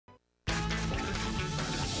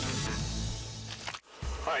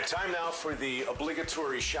All right, time now for the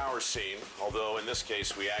obligatory shower scene, although in this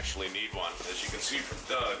case we actually need one. As you can see from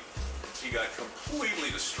Doug, he got completely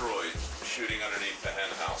destroyed shooting underneath the hen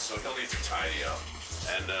house, so he'll need to tidy up.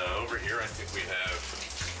 And over here I think we have,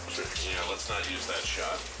 let's not use that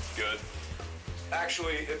shot. Good.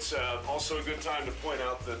 Actually, it's also a good time to point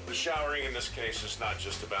out that the showering in this case is not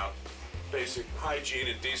just about basic hygiene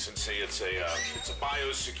and decency. It's a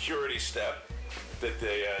biosecurity step that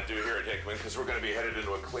they do here at Hickman, because we're going to be headed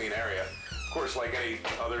into a clean area. Of course, like any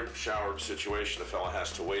other shower situation, the fella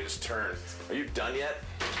has to wait his turn. Are you done yet?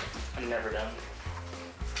 I'm never done.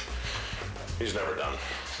 He's never done.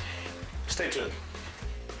 Stay tuned.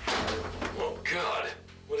 Oh, God.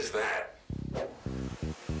 What is that?